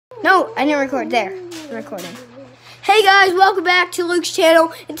No, I didn't record. There. I'm recording. Hey guys, welcome back to Luke's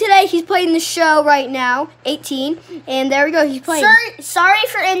channel. And today he's playing the show right now, 18. And there we go, he's playing. Sorry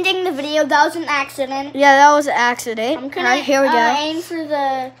for ending the video. That was an accident. Yeah, that was an accident. I'm gonna here we go. aim for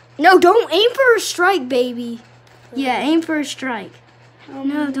the... No, don't aim for a strike, baby. Yeah, aim for a strike.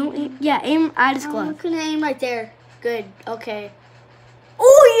 No, don't aim. Yeah, aim at his glove. I'm gonna aim right there. Good, okay.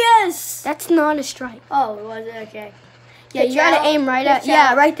 Oh, yes! That's not a strike. Oh, was it? Okay. Yeah, you gotta aim right at, Pitch yeah,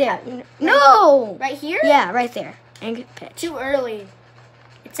 out. right there. No! Right here? Yeah, right there. And pitch. Too early.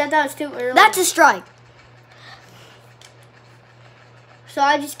 It said that was too early. That's a strike. So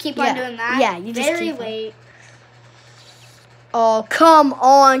I just keep on doing that? Yeah, you just Very keep on. late. Oh, come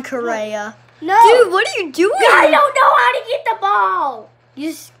on, Correa. No. Dude, what are you doing? I don't know how to get the ball. You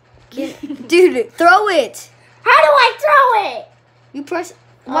just get, dude, throw it. How do I throw it? You press,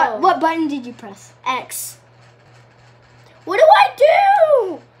 Oh. what button did you press? X. What do I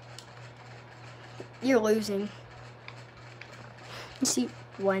do? You're losing. You see,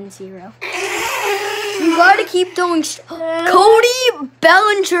 1-0. You gotta keep throwing. Cody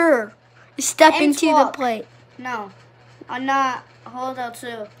Bellinger is stepping to the swap. plate. No, I'm not. Hold on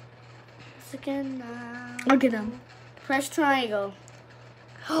too. Second. Look at him. Press triangle.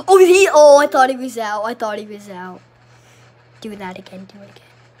 Oh, I thought he was out. I thought he was out. Do that again. Do it again.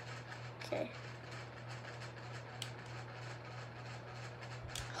 Okay.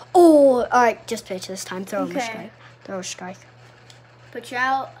 Oh, all right. Just pitch this time. Throw him a Okay. strike. Throw a strike. Put you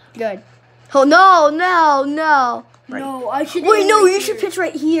out. Good. Oh no! Right. No, I should. Wait, aim no. right You should here. pitch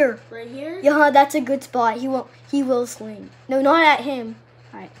right here. Right here. Yeah, that's a good spot. He will swing. No, not at him.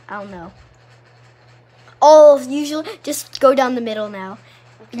 All right. I don't know. Oh, usually just go down the middle now.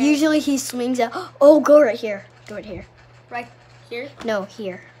 Okay. Usually he swings out. Oh, go right here. Go right here. Right here. No,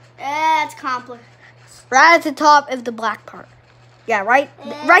 here. That's complicated. Right at the top of the black part. Yeah, right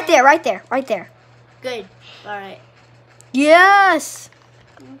there, right there, right there. Good. All right. Yes.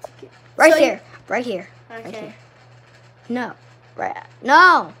 Right So there. Right here. Right Okay. here. No. Right.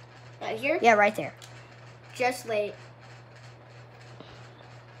 No. Right here. Yeah, right there. Just late.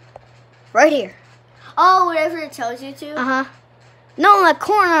 Right here. Oh, whatever it tells you to. Uh-huh. No, in that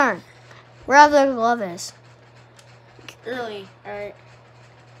corner. Where the glove is. Early. All right.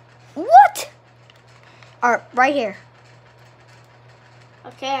 What? All right, right here.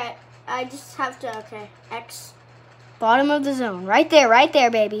 Okay. I just have to. Okay. X. Bottom of the zone. Right there,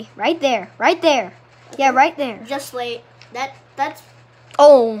 baby. Right there. Right there. Yeah, right there. Just late. That's.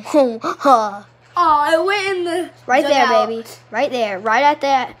 Oh, huh. Oh, I went in the. Right there, dugout. baby. Right there. Right at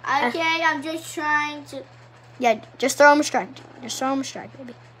that. Okay, I'm just trying to. Yeah, just throw him a strike. Just throw him a strike,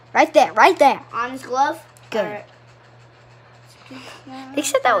 baby. Right there. Right there. On his glove. Good. All right. They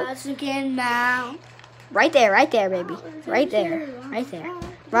said that was Once again now. right there, baby. Right there. Right there.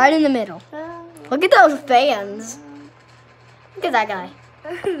 Right in the middle. Look at those fans. Look at that guy.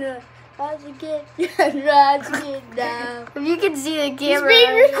 Once again. Once again now. If you can see the He's camera.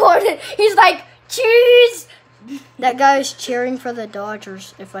 being recorded. He's like, cheese. That guy's cheering for the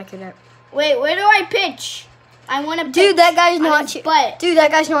Dodgers, if I could. Wait, where do I pitch? I want to pitch. Dude, that guy's on not his butt. Dude,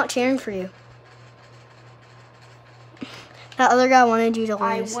 that guy's not cheering for you. That other guy wanted you to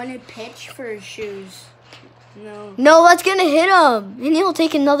I lose. want to pitch for his shoes. No. No, that's gonna hit him, and he'll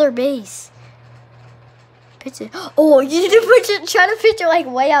take another base. Pitch it. Oh, you should pitch it. Try to pitch it like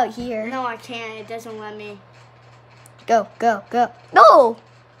way out here. No, I can't. It doesn't let me. Go, go, go. No.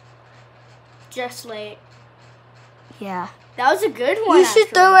 Just late. Yeah. That was a good one. You should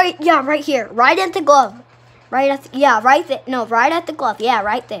actually. throw right. Yeah, right here. Right at the glove. Right at. Yeah, right there. No, right at the glove. Yeah,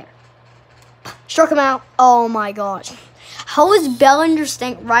 right there. Struck him out. Oh my gosh. How is Bellinger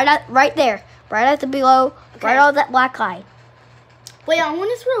staying right there? Right at the below. Okay. Right on that black line. Wait, I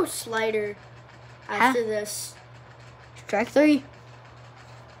want to throw a slider after this. Strike 3.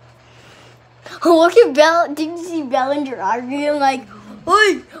 Oh, look at Bell. Did you see Bellinger arguing like,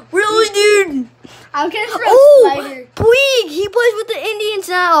 hey, really, dude? I'm gonna throw a Oh, slider. Puig. He plays with the Indians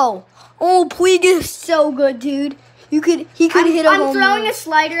now. Oh, Puig is so good, dude. He could hit a I'm home throwing run. a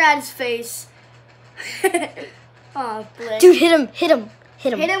slider at his face. Oh, Blake. Dude, hit him. Hit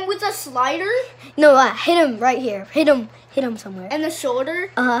him with a slider No, hit him right here. Hit him somewhere. in the shoulder.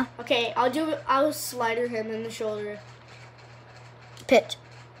 Uh-huh. Okay, I'll slider him in the shoulder. Pitch.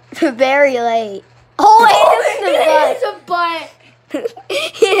 Very late. Oh, hit him in It's a butt. the butt.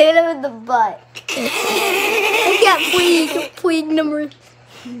 He hit him in the butt. Look at Puig number.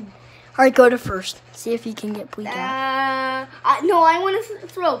 All right, go to first. See if you can get Puig out. No, I want to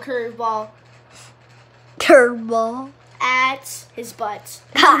throw a curveball Curveball. at his butt.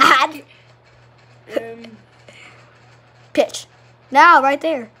 Pitch. Now, right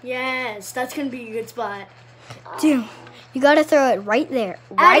there. Yes, that's gonna be a good spot. Dude, you gotta throw it right there.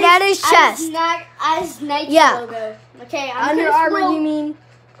 Right at his chest. As Nike Yeah. logo. Okay, I'm Under gonna Armour, swirl. you mean?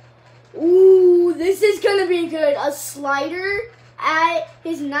 Ooh, this is gonna be good. A slider at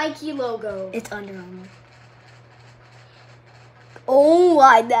his Nike logo. It's Under Armour. Oh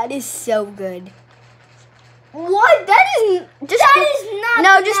my, that is so good. What? That is just That is not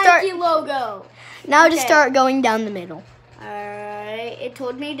No, the just Nike logo. now. Just Okay. start going down the middle. Alright, it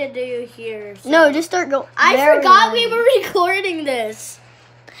told me to do here. So. No, just start going. I forgot we were recording this.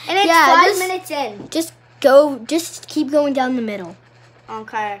 And it's Yeah, 5 just- minutes in. Just go. Just keep going down the middle.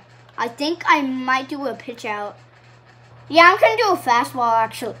 Okay. I think I might do a pitch out. Yeah, I'm gonna do a fastball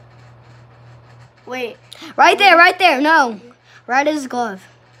actually. Wait. Right there. Right there. No, right at his glove.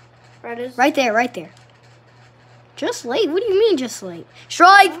 Right is Right there. Right there. Just late. What do you mean just late?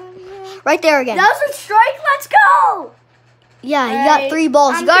 Strike. Right there again. That was a strike. Let's go. Yeah, he Right. got 3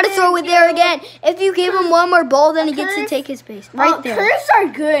 balls. I'm You got to gonna throw it there do- again. If you give him one more ball, then he gets to curve. take his base. Right there. Curves are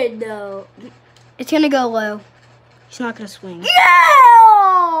good though. It's gonna go low. He's not gonna swing.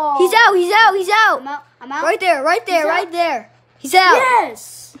 Yeah. He's out. He's out. He's out. I'm out. I'm out. Right there. Right there. He's out. Right there. He's out.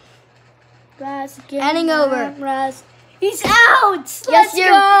 Yes. Rise again, Handing over. Rise. He's out. Yes, Let's you're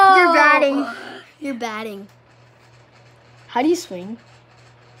go. batting. You're batting. How do you swing?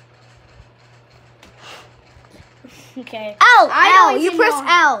 Okay. L. I L. don't You even press know.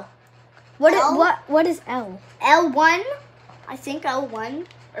 L. What? L? What is L? L1. I think L1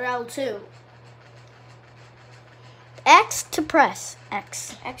 or L2. X to press.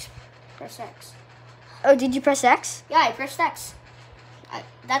 X. X. Press X. Oh, did you press X? Yeah, I pressed X.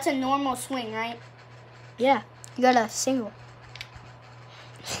 That's a normal swing, right? Yeah. You got a single.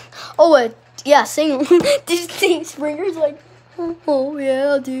 Oh, yeah, single. These things, Springer's like, oh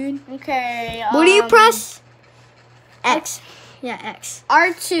yeah, dude. Okay. What do you press? X. Yeah, X.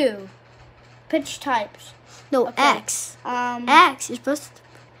 R2. Pitch types. No, Okay. X. Um. X. You're supposed to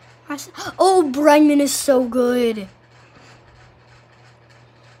press. Oh, Bregman is so good.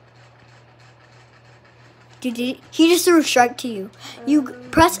 Dude, he just threw a strike to you. You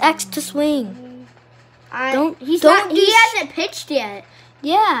press X to swing. Don't He do hasn't pitched yet.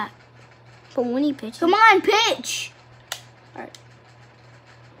 Yeah. But when he pitches. Come on, pitch. Alright.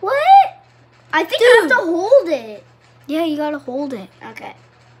 What? I think I have Dude. to hold it. Yeah, you gotta hold it. Okay.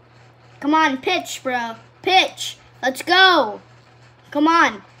 Come on, pitch, bro. Pitch. Let's go. Come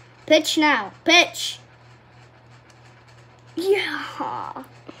on. Pitch now. Pitch. Yeah.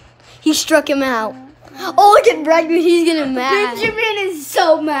 He struck him out. Oh, look at Bregman. He's getting mad. Benjamin is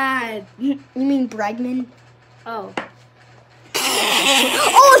so mad. You mean Bregman? Oh.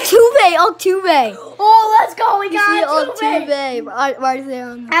 Oh, Altuve. Altuve. Oh, let's go. We You see got Altuve right there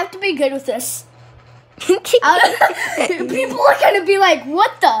on I have to be good with this. the. People are gonna be like,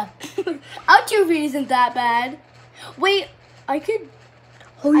 "What the? Altuve isn't that bad." Wait, I could.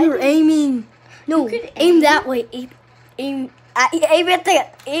 Oh, you're aiming. No, You could aim aim. that way. Aim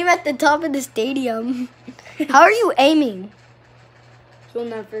at the top of the stadium. How are you aiming? You'll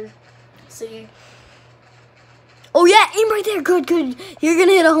never see. Oh yeah, aim right there. Good, good. You're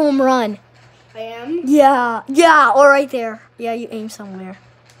gonna hit a home run. I am. Yeah, yeah, or right there. Yeah, you aim somewhere.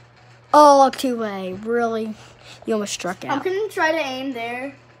 Oh, Altuve, really? You almost struck I'm out. gonna try to aim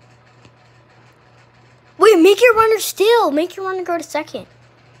there. Wait, make your runner still. Make your runner go to second.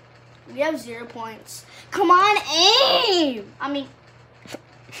 We have 0 points. Come on, aim! I mean,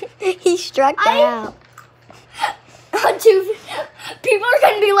 He struck out. Altuve. People are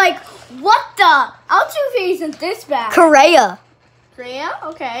gonna be like, "What the? Altuve isn't this bad." Correa. Korea?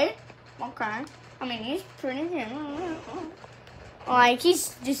 Okay. Okay. I mean, he's pretty good. Like,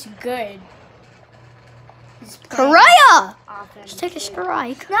 he's just good. He's playing Correa. often. Just take a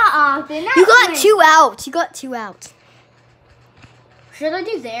strike. Not often. Not You got playing. 2 outs. You got 2 outs. Should I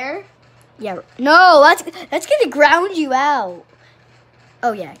do there? Yeah. No, that's gonna ground you out.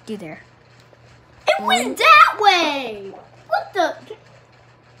 Oh yeah, do there. It went that way. What the?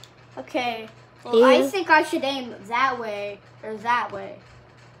 Okay. Well, I Here. think I should aim that way or that way.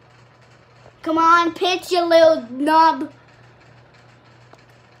 Come on, pitch, you little nub.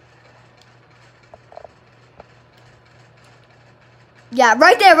 Yeah,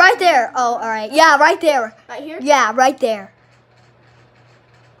 right there, right there. Oh, all right. Yeah, right there. Right here? Yeah, right there.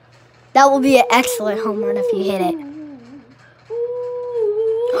 That will be an excellent home run if you hit it.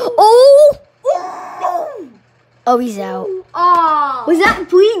 Oh! Oh, he's out. Oh. Was that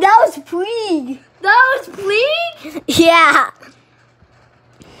Puig? That was Puig. That was Puig? Yeah.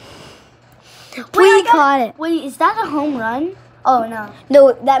 Puig caught it. Wait, is that a home run? Oh, no.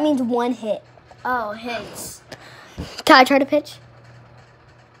 No, that means 1 hit. Oh, hits. Can I try to pitch?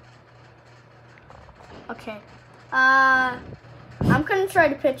 Okay. I'm gonna try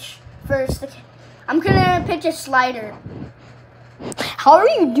to pitch first. Okay. I'm gonna pitch a slider. How are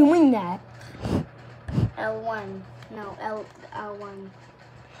you doing that? L1. No, L1.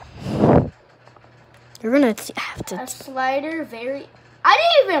 You're gonna have to. A slider, very. I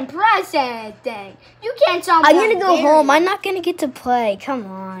didn't even press anything. You can't tell me. I'm gonna go home. I'm not gonna get to play. Come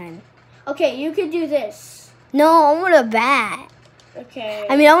on. Okay, you could do this. No, I want a bat. Okay.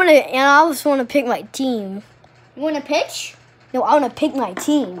 I mean, I also want to pick my team. You want to pitch? No, I want to pick my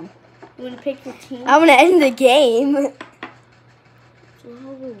team. You want to pick your team? I want to end the game.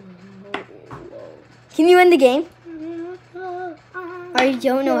 Can you end the game? Or you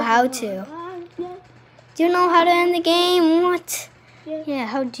don't know how to? Do you know how to end the game? What? Yeah,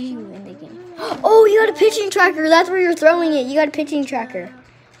 how do you end the game? Oh, you got a pitching tracker. That's where you're throwing it. You got a pitching tracker.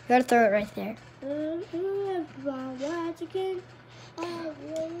 You got to throw it right there.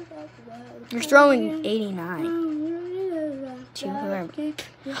 You're throwing 89 to whoever.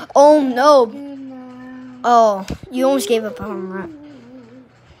 Oh, no. Oh, you almost gave up a home run.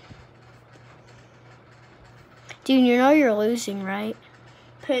 Dude, you know you're losing, right?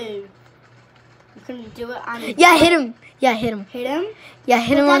 Poo. You couldn't do it on. Yeah, hit him. Yeah, hit him. Hit him? Yeah,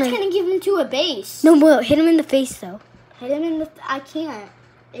 hit him But on. that's gonna give him to a base. No, but hit him in the face though. Hit him in the. I can't.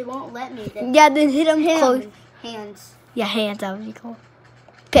 It won't let me. Yeah, then hit him close. Hands. Yeah, hands. That would be cool.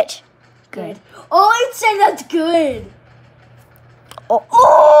 Pitch. Good. Oh, I'd say that's good. Oh,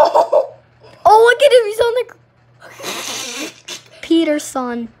 oh, oh! Look at him. He's on the.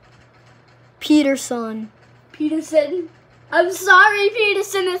 Peterson. Peterson. I'm sorry,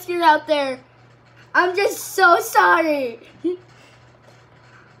 Peterson, if you're out there. I'm just so sorry.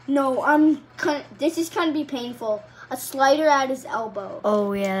 No, this is gonna be painful. A slider at his elbow.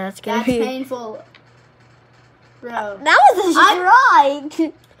 Oh yeah, that's gonna That's be painful. Bro. That was a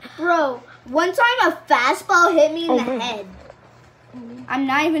strike. Bro, one time a fastball hit me in the my. head. I'm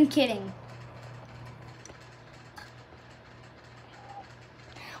not even kidding.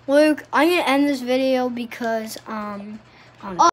 Luke, I'm gonna end this video because